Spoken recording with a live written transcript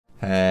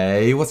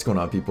Hey, what's going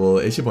on, people?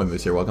 It's your boy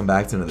Moose here. Welcome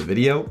back to another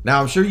video. Now,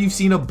 I'm sure you've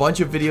seen a bunch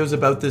of videos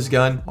about this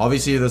gun.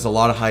 Obviously, there's a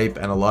lot of hype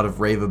and a lot of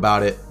rave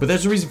about it, but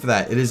there's a reason for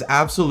that. It is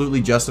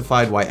absolutely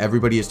justified why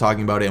everybody is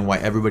talking about it and why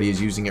everybody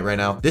is using it right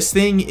now. This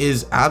thing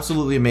is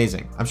absolutely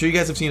amazing. I'm sure you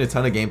guys have seen a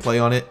ton of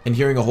gameplay on it and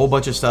hearing a whole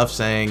bunch of stuff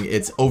saying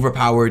it's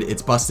overpowered,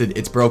 it's busted,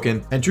 it's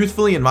broken. And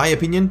truthfully, in my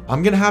opinion,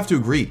 I'm gonna have to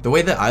agree. The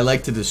way that I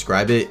like to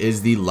describe it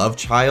is the love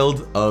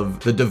child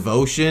of the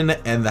Devotion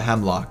and the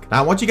Hemlok.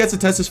 Now, I want you guys to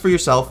test this for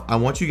yourself. I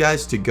want you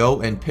guys to go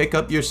and pick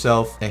up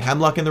yourself a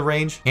Hemlok in the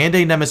range and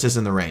a Nemesis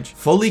in the range.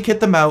 Fully kit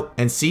them out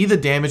and see the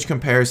damage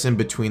comparison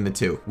between the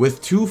two.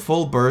 With 2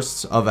 full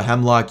bursts of a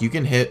Hemlok, you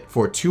can hit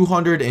for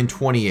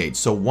 228,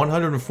 so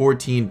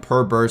 114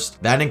 per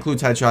burst. That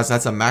includes headshots.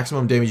 That's a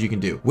maximum damage you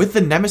can do. With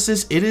the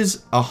Nemesis, it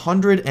is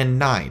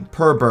 109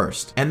 per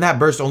burst, and that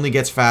burst only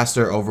gets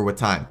faster over with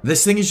time.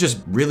 This thing is just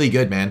really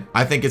good, man.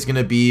 I think it's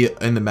gonna be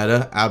in the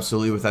meta,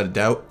 absolutely, without a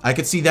doubt. I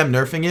could see them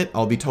nerfing it,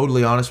 I'll be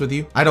totally honest with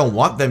you. I don't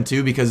want them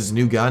to because it's a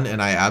new gun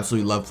and I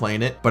absolutely love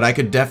playing it, but I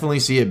could definitely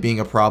see it being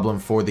a problem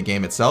for the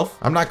game itself.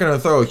 I'm not gonna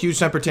throw a huge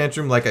temper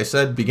tantrum. Like I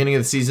said, beginning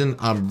of the season,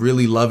 I'm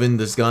really loving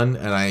this gun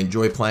and I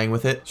enjoy playing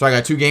with it. So I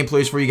got 2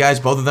 gameplays for you guys,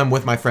 both of them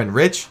with my friend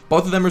Rich.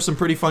 Both of them are some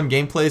pretty fun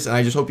gameplays and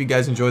I just hope you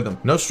guys enjoy them.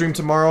 No stream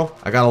tomorrow.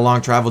 I got a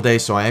long travel day,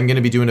 so I am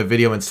gonna be doing a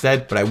video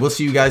instead, but I will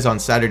see you guys on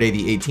Saturday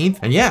the 18th.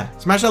 And yeah,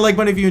 smash that like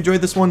button if you enjoyed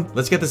this one.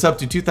 Let's get this up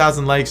to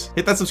 2,000 likes.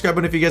 Hit that subscribe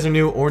button if you guys are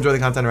new or enjoy the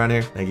content around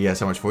here. Thank you guys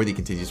so much for the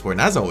continued support.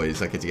 And as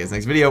always, I'll catch you guys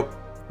next video.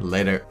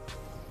 Later.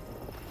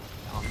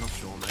 I'm not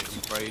sure, mate. I'm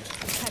afraid.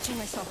 Catching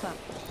myself up.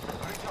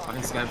 I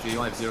can scan for you.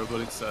 I have 0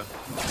 bullets, so.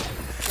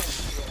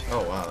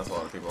 Oh wow, that's a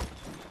lot of people.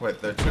 Wait,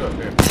 there are 2 up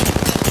here.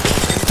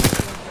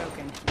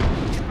 Broken.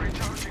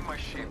 Recharging my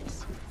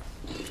shields.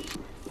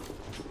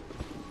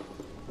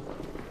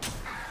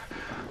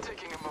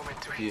 Taking a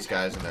moment to These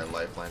guys in their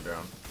lifeline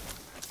drone.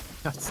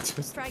 That's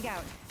just. Frag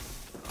out.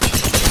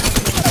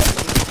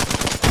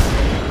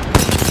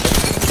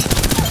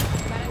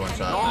 One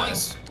shot.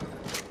 Nice.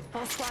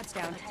 Whole squad's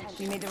down.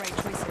 We made the right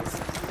choices.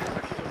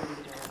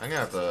 I'm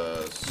gonna have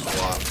to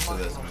swap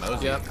to this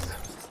Mosey. Yep.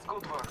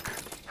 good work.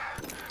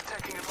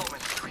 Taking a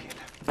moment to heal.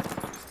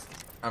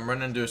 I'm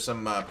running into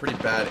some pretty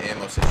bad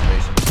ammo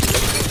situations.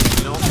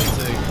 You know what, me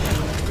too.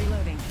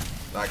 Reloading.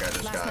 That guy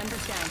just Last got.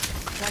 member's down.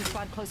 One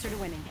squad closer to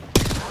winning.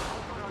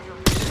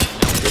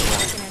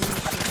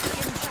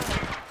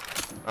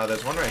 Oh,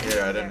 there's one right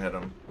here. I didn't hit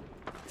him.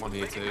 One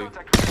here too.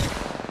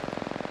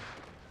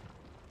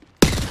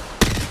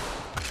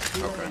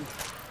 Okay.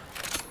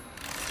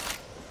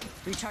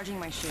 Recharging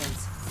my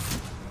shields.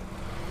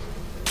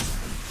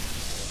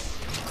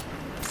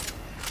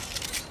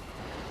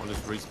 One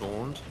just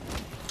respawned.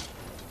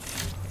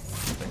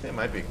 I think they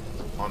might be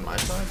on my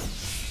side.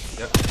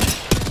 Yep.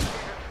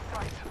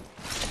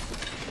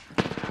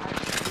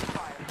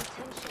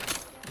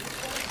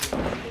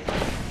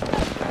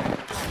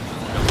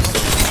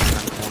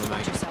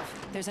 Watch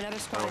yourself. There's another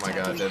squad. Oh my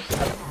god, attacking.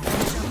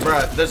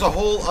 Bruh, there's a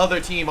whole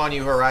other team on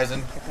you,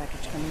 Horizon. Care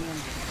package coming in.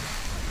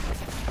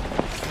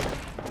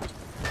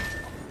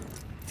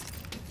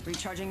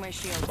 Recharging my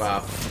shields.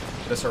 Wow.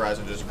 This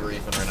Horizon just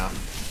griefing right now.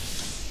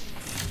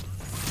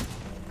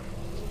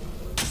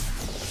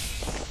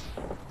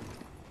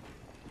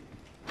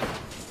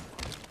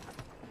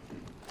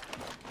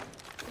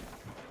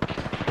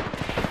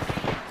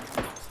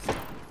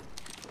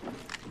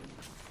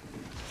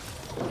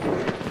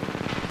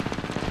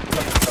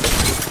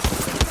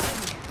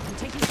 I'm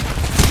taking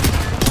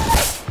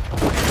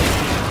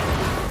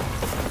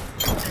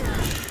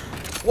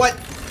What?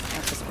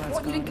 half the squad's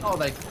What? You gone. didn't. Oh,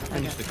 they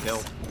finished the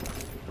kill.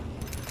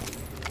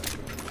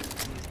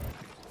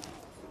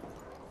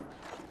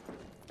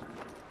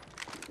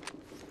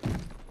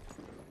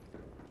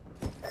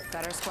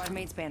 Got our squad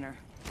mate's banner.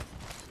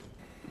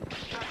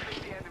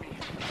 Tackling the enemy.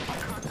 I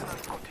can't stand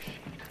on the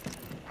shield.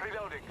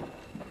 Reloading.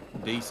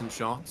 Decent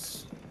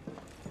shots.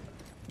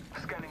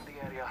 Scanning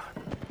the area.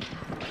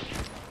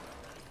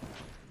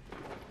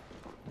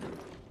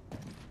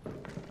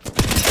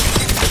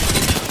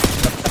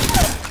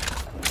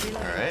 Reloading.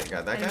 Alright,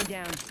 got that Enemy guy.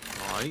 down.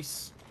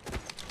 Nice.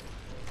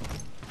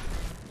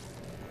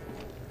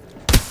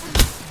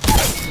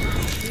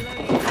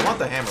 Reloading. I want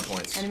the hammer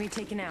points. Enemy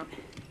taken out.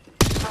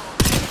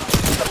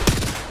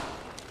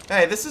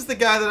 Hey, this is the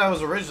guy that I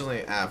was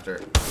originally after.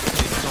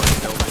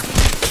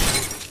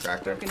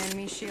 Cracked her. Broken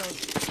enemy shield.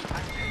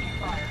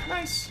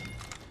 Nice.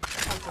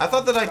 I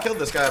thought that I killed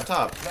this guy up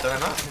top. Did I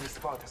not? Enemy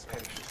squad has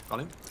perished. Got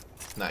him.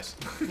 Nice.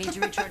 Need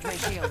to recharge my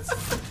shields.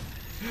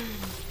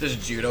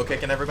 Just judo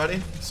kicking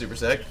everybody. Super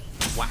sick.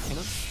 Whacking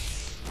him.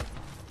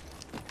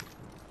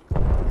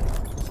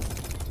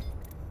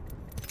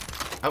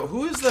 Oh,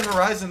 who is the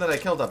Horizon that I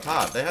killed up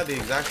top? They had the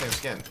exact same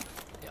skin.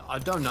 Yeah, I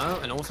don't know.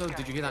 And also,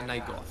 did you hear that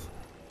nade go off?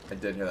 I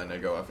did hear that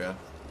nade go off, yeah.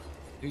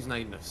 Who's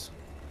nading us?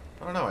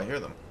 I don't know, I hear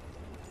them.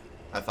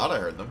 I thought I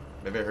heard them.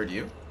 Maybe I heard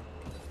you.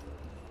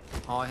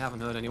 I haven't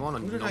heard anyone.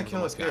 Who did I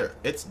kill up here?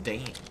 It's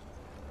Dane.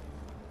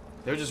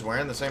 They were just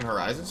wearing the same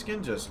Horizon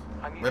skin, just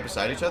right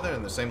beside each other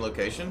in the same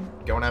location,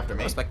 going after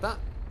me. I respect that.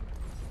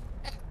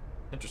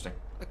 Interesting.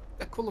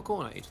 They're cooler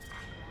cornade.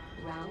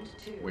 Round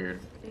 2. Weird.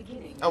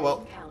 Beginning Oh,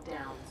 well.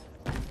 countdown.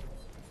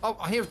 Oh,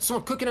 I hear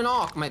someone cooking an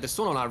arc, mate. There's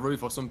someone on our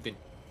roof or something.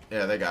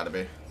 Yeah, they gotta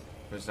be.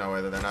 There's no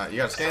way that they're not. You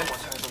gotta scan?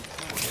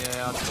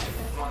 Yeah.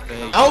 There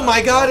you Oh go.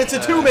 my god, it's a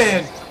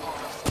two-man!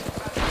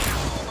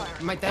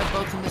 Mate, they're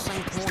both in the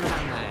same corner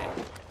down there.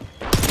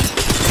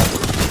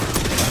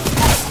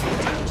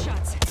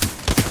 Shots.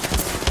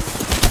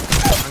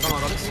 Hang on,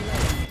 I got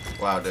it.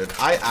 Wow, dude.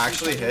 I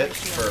actually hit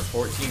for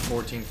 14,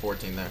 14,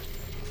 14 there.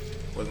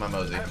 With my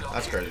Mosey.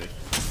 That's crazy.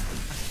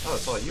 Oh,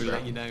 it's all you, To bro.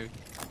 let you know.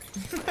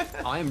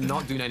 I am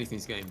not doing anything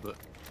this game, but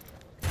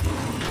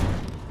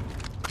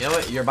You know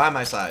what? You're by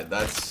my side.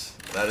 That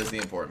is the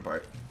important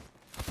part.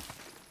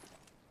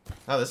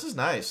 Oh, this is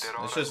nice.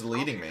 It's just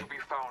leading me. To be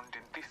found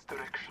in this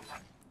direction.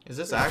 Is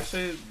this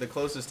actually the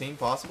closest team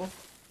possible?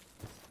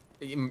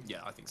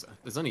 yeah, I think so.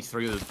 There's only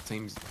 3 other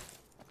teams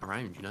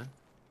around, you know.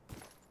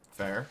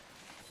 Fair.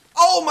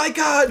 Oh my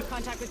god!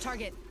 Contact with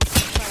target.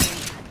 Firing.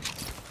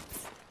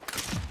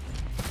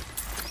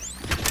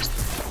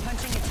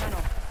 Punching a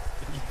tunnel.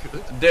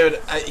 Dude,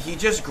 he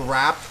just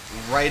grabbed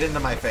right into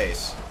my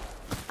face.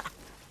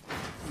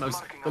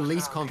 The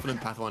least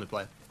confident Pathfinder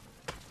player.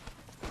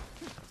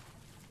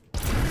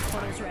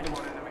 Portal's ready. Let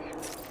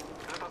us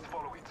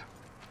follow it.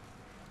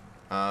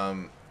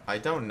 I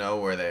don't know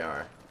where they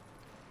are.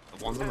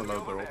 The one's on the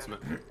low, they're ultimate.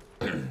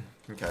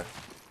 Okay.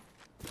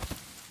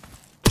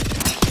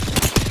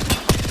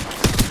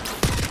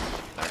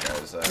 That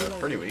guy's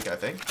pretty weak, I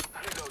think.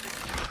 Reloading.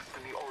 Trust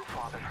in the All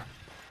Father.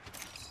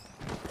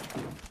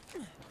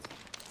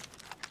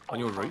 On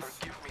your All roof?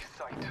 Father, give me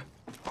sight.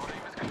 Our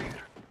aim is clear.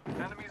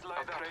 Enemies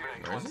lie that way.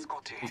 Where is he?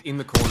 Scotty. He's in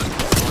the corner.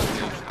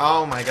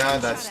 Oh my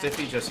god, that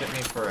stiffy just hit me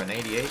for an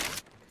 88.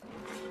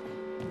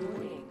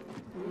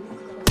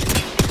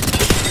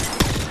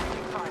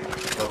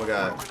 Bubba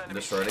got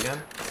destroyed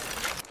again.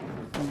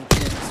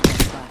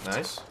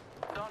 Nice.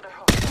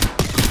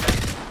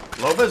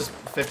 Loba's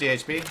 50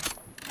 HP.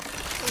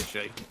 Oh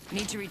shit.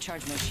 Need to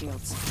recharge my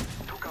shields.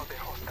 Took out the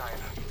hostile.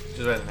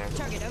 She's right in there.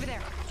 Target over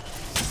there.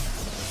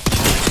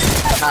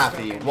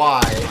 Happy.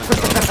 Why?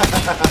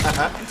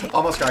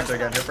 Almost cracked her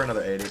again. Here for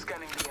another 80.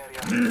 Scanning the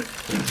area.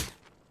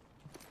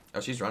 Oh,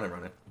 she's running.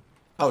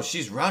 Oh,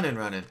 she's running.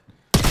 Oh,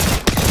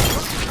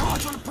 I'm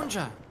trying to punch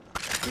her.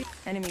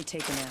 Enemy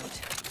taken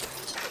out.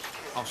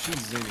 Oh, she's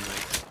zooming,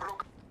 mate.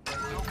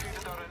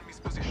 Located our enemy's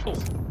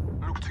positions.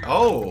 Look to your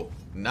Oh,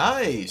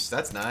 nice.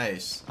 That's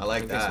nice. I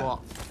like And guess that. what?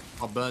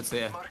 Our bird's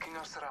here. marking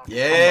our surroundings.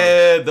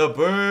 Yeah, the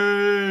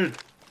bird.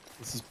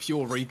 This is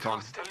pure recon.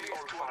 Trust in the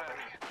All Father.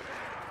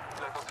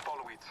 Let us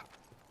follow it.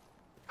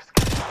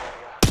 Scanning the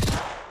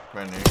area.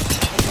 Right near.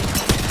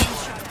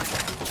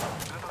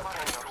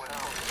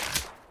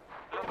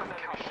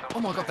 Oh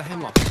my god, the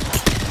Hemlok.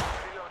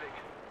 Reloading.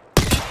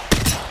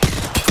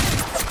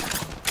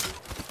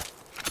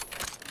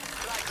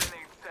 Flag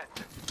grenade set.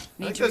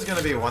 I think there's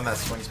gonna be one that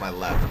swings my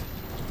left.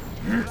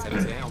 Said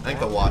it's here, I think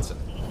the Watson.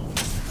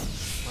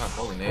 Wow,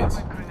 holy nades.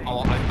 Oh,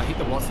 I hit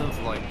the Watson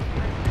for like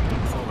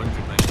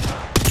 400, mate.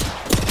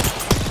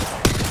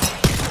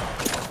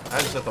 I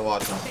just hit the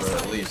Watson for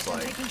at least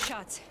like. Taking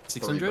shots.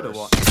 600 or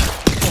what?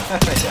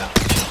 Yeah.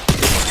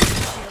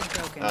 Shield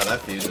broken. Oh,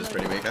 that fuse is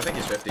pretty weak. I think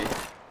he's 50.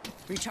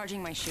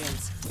 Recharging my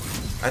shields.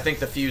 I think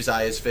the fuse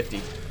eye is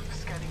 50.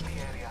 Scanning the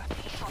area.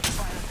 Shot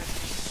fired.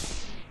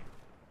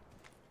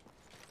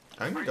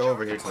 I'm gonna go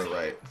over here to the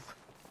right.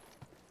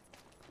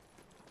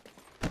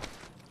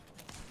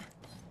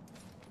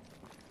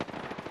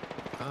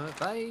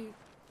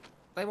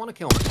 They want to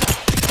kill me.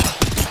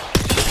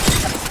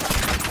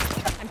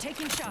 I'm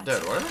taking shots.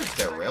 Dude, what did I just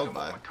get railed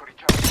by? To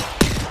recharge.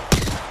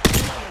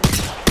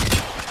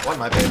 One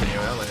might be hitting you.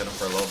 I only hit him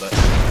for a little bit.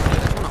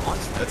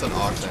 It's an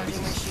Octane.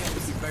 Recharging my shields.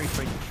 This is very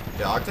freaky.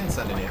 Yeah, Octane's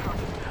sending you.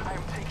 I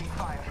am taking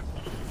fire.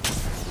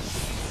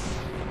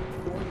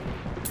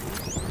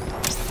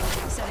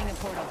 Setting a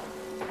portal.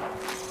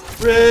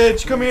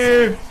 Rich, come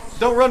here!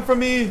 Don't run from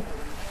me!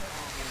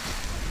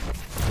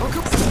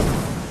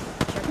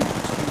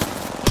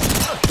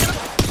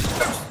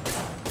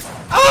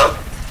 Ah!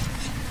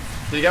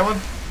 Did you get one?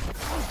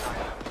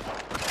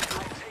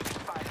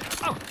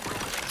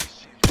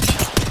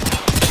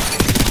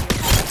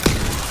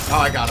 Oh,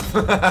 I got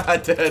him. I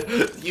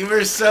did. You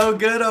were so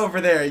good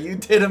over there. You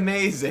did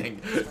amazing.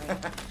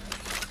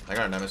 I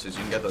got a Nemesis.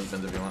 You can get those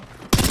bins if you want.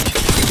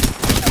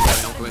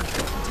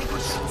 Taking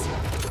shots.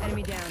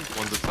 Enemy down.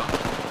 One's up top.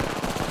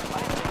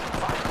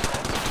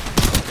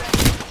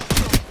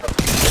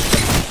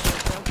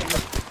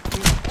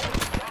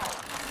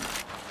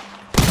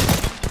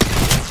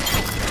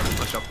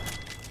 Push up.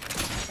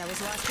 That was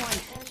the last one.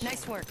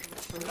 Nice work.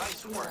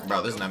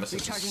 Bro, this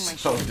Nemesis Recharging is my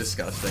so shield.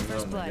 disgusting. Oh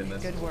First my blood.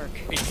 goodness. Good work.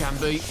 It can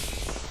be.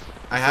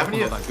 I haven't I'm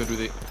yet. not that good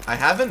with it. I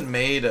haven't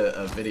made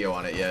a video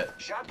on it yet.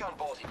 Shotgun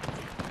bolting.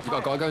 You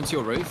got a guy going to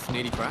your roof,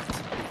 nearly cracked.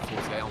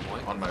 48 on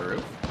white. On my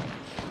roof.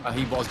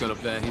 He was going up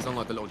there. He's on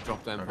like the little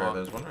drop down Okay, part.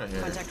 there's one right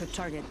here. Contact with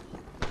target.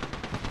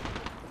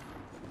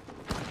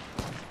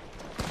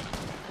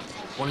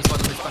 One inside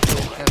the roof back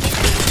door. Careful.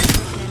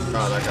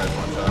 Oh, that guy's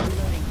one shot.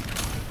 Reloading.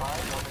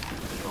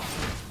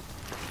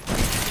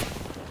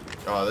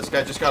 Oh, this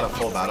guy just got a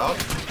full bat off.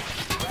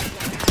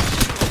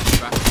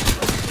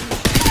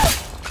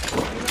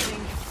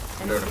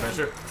 I'm doing a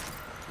finisher.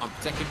 I'm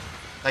protecting.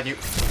 Thank you.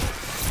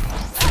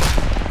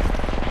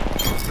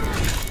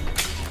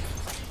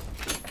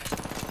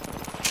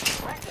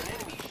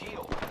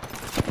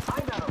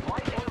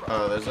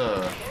 Oh, there's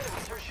a...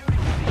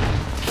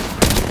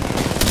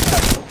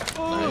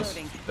 Nice.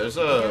 There's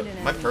a...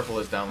 My purple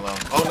is down low.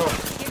 Oh, no.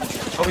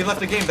 Oh, we left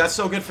the game. That's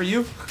so good for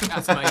you.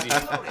 That's amazing.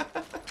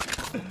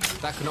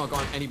 That could not have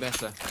gone any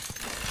better.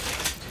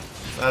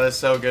 That is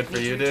so good for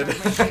you, dude.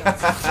 So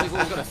we've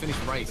all got to finish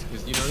race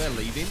because you know they're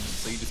leaving,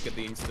 so you just get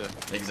the insta.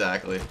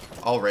 Exactly.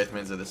 All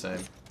Wraithmans are the same.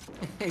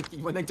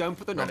 When they don't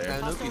put the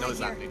knockdown up, you know what's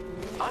happening.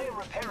 I am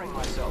repairing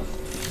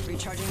myself.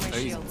 Recharging my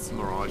He's shields.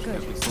 Mirage. Good.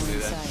 Definitely still do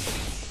that.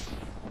 Inside.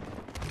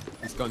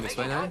 He's going this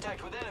way now.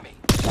 Contact with enemy.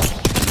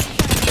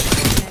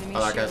 Enemy Oh,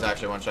 that guy's shield.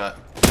 actually one shot.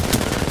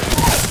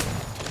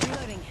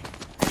 Reloading.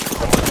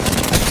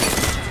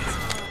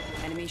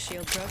 Enemy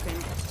shield broken.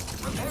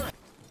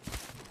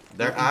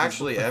 They're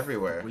actually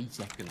everywhere. 3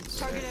 seconds.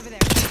 Target over there.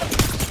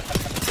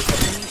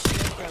 Enemy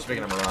shield broken.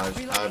 Speaking of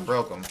Mirage, I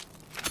broke him.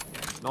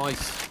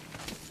 Nice.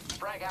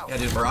 Frag out. Yeah,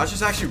 dude, Mirage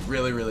is actually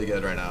really, really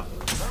good right now.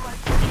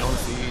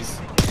 Nice.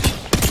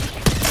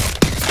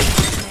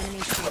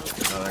 Enemy shield.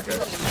 Oh, that guy's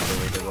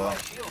really good as well.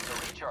 Shields to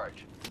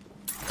recharge.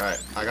 Alright,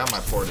 I got my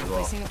port as well.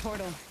 Placing a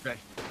portal. Okay.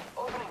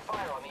 Opening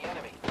fire on the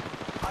enemy.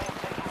 I am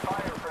taking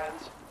fire,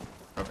 friends.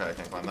 Okay, I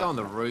can't find Go on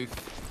that. the roof.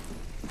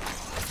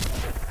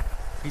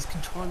 He's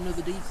controlling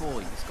another decoy.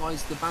 This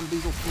guy's the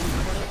bamboozle king.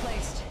 Portal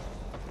placed.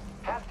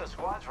 Half the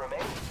squads remain.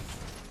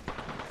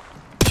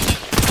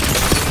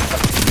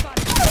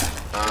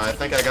 I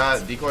think I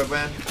got decoy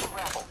ban.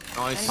 Grapple.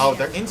 Nice. Oh,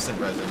 they're instant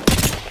resin.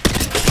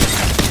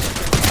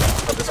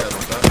 Oh, this guy's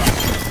one shot.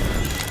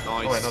 Nice.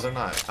 Oh, wait, no, they're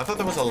not. I thought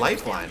there was a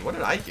lifeline. What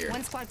did I hear?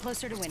 One squad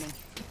closer to winning.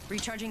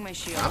 Recharging my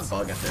shields. I'm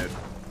bugging, dude.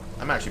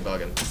 I'm actually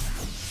bugging.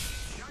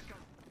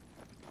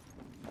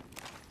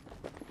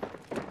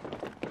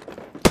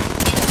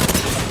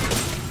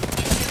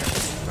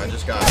 I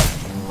just got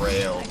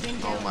railed.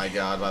 Oh my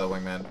god, by the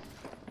wingman.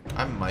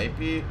 I might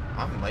be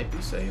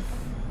safe.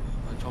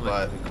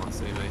 But You can't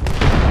see me.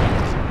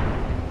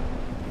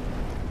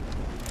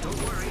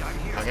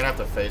 I'm gonna have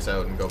to face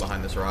out and go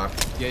behind this rock.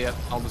 Yeah, yeah.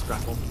 I'll just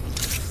grapple.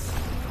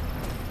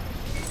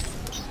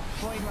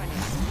 Void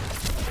running.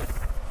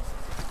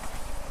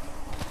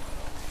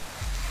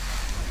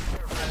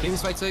 Get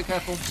this way too,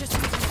 careful. Just to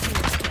continue.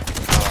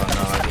 Oh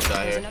no, I just died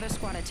There's here. another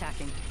squad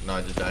attacking. No,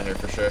 I just died here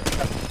for sure.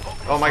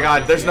 Oh my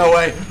god, there's no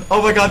way.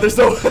 Oh my god, there's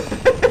no way.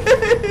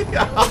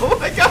 Oh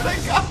my god, I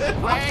got it.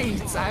 Wait,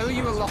 how are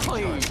you alive?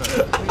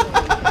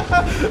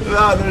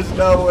 No, there's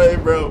no way,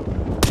 bro.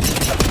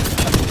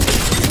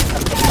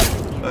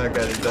 That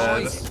guy's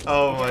dead. Nice.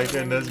 Oh my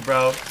goodness,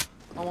 bro.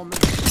 Oh, I'm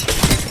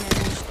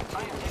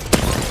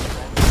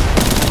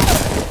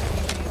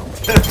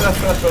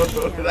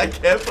I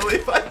can't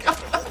believe I got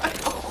that.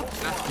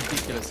 That's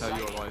ridiculous how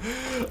you're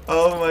alive.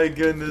 Oh my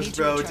goodness,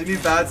 bro. Do you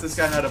need bats? This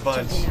guy had a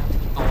bunch.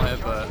 Oh, I have,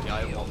 yeah,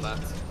 I want that.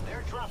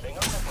 They're dropping a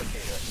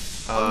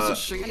replicator. I was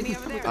just shooting. Enemy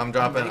over there. I'm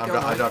dropping. Ready to go,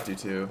 I mate? dropped you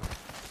too.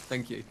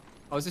 Thank you.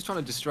 I was just trying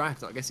to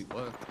distract. I guess it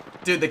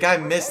worked. Dude, the guy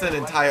missed an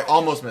entire,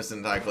 almost missed an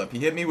entire clip. He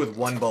hit me with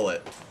one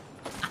bullet.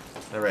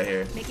 They're right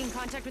here. Making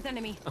contact with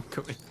enemy. I'm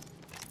coming.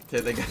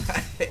 Dude, the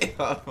guy.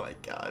 Oh my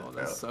god, Oh,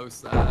 bro. that's so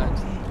sad.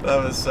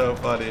 That was so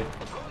funny.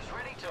 Who's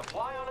ready to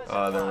fly on a zip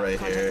Oh, they're line? right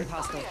Contact here. with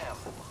hostile.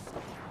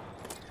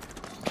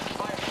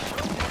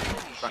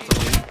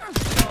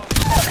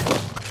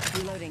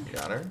 Reloading.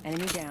 Got her.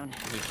 Enemy down.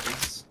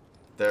 This.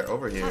 They're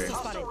over here. Hostile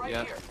spotted. Right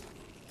Yeah. here.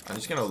 I'm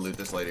just gonna loot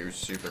this lady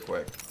super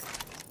quick.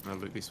 I'll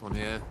loot this one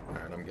here.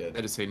 Alright, I'm They're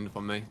good. just hidden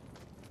from me.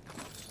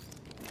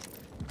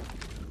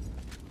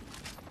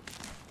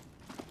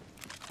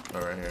 Oh,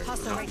 right here.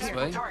 Hostile right This here.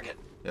 way. Target.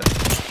 Yep.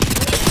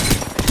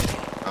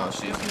 Oh,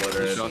 she's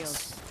loaded.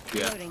 Shots.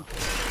 Yeah. Reloading.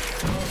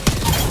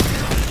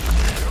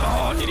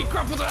 Oh, did he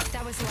grapple that?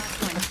 That was the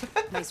last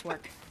one. Nice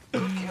work.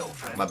 Kill,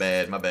 friend. My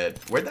bad, my bad.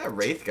 Where'd that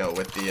Wraith go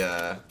with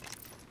the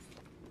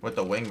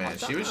wingman?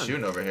 She was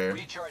shooting over here.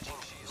 Recharging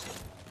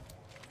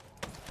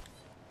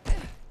shield.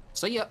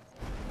 See ya.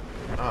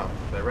 Oh,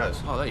 they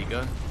res. Oh, there you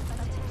go.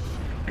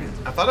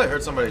 I thought I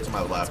heard somebody to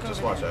my left.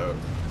 Just watch out.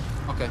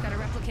 Okay. Got a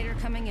replicator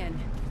coming in.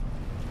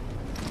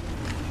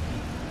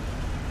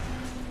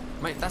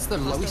 Mate, that's the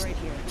Hostile lowest right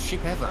here.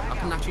 ship ever. I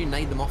can actually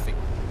nade them off it.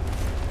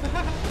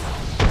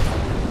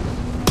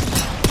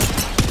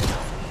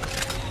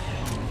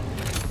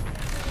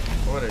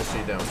 What is she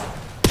doing?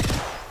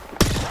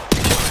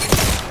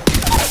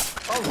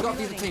 Oh, we got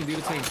the other team, the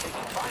other team.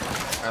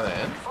 Are they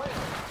in? I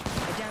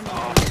downed the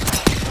Oh. enemy.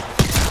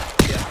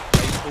 Yeah,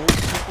 they all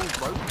triple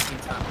rope in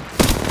tap.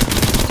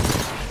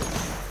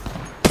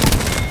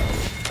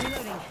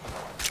 Reloading.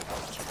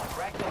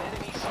 Cracked an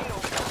enemy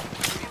shield.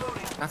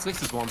 Reloading. That's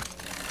Lisa's one.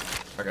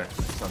 Okay,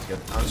 sounds good.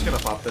 I'm just gonna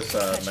pop this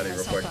medi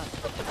real quick.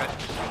 Okay.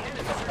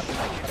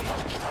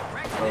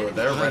 Oh,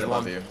 they're right There's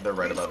above one. you. They're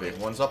right above you.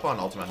 One's up on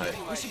ultimate height.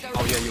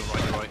 Oh yeah, you're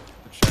right, you're right.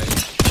 Good shade.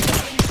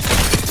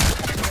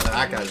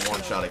 That guy's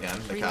one shot again.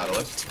 The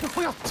catalyst.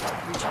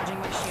 Recharging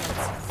my shields.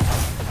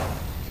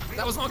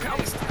 That was not a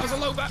catalyst. That was a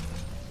low back.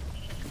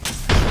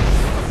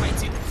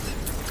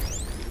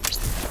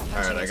 All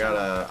right, I got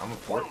a. I'm a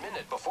port. 1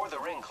 minute before the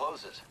ring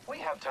closes. We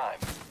have time.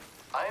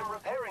 I am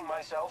repairing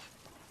myself.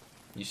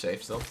 You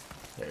safe still?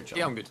 There, John.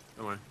 Yeah, I'm good.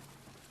 Don't worry.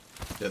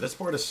 Dude, this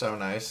port is so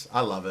nice.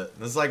 I love it.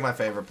 This is like my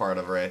favorite part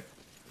of Wraith.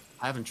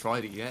 I haven't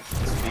tried it yet.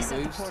 Set Speed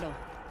the boost. portal.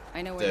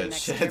 I know where the Dude,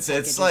 next it's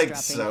care package like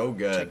is so dropping.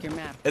 good. Check your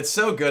map. It's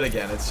so good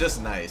again. It's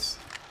just nice.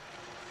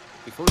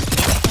 Before it's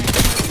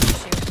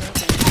Shield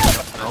broken.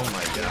 Oh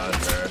my god,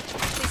 bro. They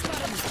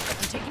spotted me.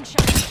 I'm taking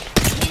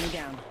shots. Bring me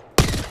down.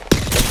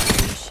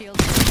 Enemy shield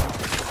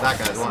broken. That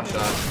guy's one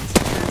shot.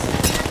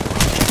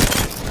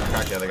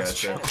 Crack the other guy's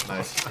too.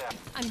 Nice.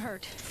 I'm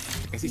hurt.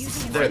 Is he-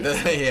 Dude,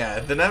 yeah,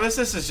 the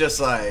Nemesis is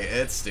just like,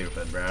 it's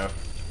stupid, bro.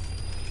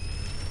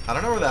 I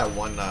don't know where that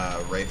one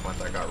Wraith went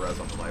that got res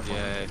on the lifeline.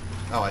 Yeah.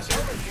 Oh, I see her.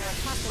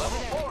 Level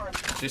 4.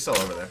 She's still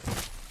over there.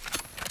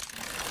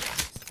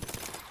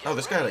 Oh,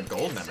 this guy had a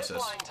gold Nemesis.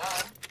 Zipline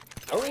time.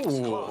 The ring's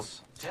Oh.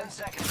 close. 10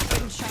 seconds.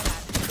 Getting shot at.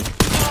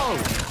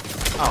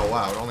 Oh,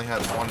 wow, it only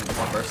had one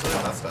burst in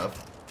it? That's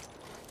tough.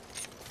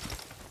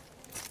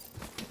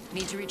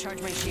 Need to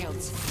recharge my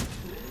shields.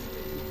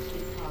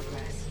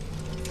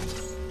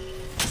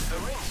 The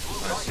ring's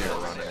blue I see her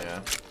light. running,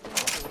 yeah.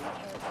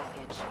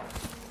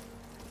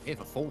 Here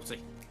for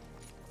 40.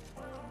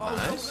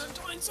 Nice. I'm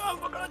dying, so I'm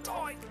gonna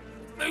die.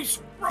 Loose,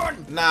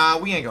 run. Nah,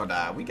 we ain't gonna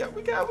die. We got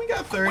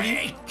 30.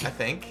 Quick. I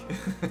think.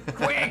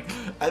 Quick.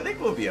 I think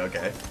we'll be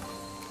okay.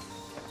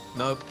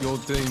 No, you're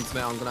doomed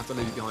now. I'm gonna have to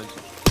leave you behind.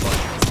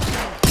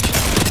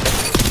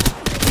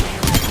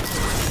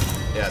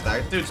 Yeah,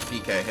 that dude's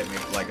PK hit me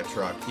like a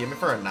truck. He hit me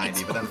for a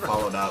 90, but then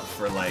followed up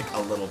for like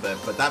a little bit.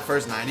 But that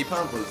first 90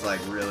 pump was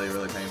like really,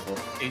 really painful.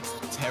 It's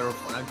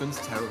terrifying. That gun's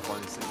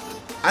terrifying to see.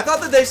 I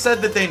thought that they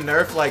said that they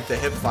nerfed like the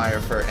hip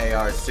fire for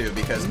ARs too,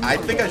 because I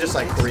think I just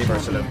like 3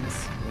 bursted him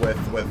with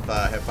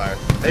hip fire.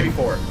 Maybe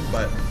 4,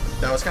 but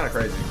that was kind of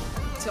crazy.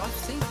 So I've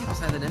seen people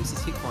say the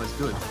Nemesis hit fire is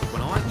good, but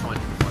when I try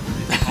and hit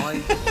fire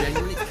with it, I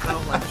genuinely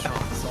cannot land a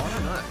shot. So I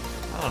don't know.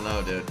 I don't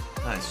know, dude.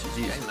 Nice,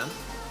 GG's. Okay, man.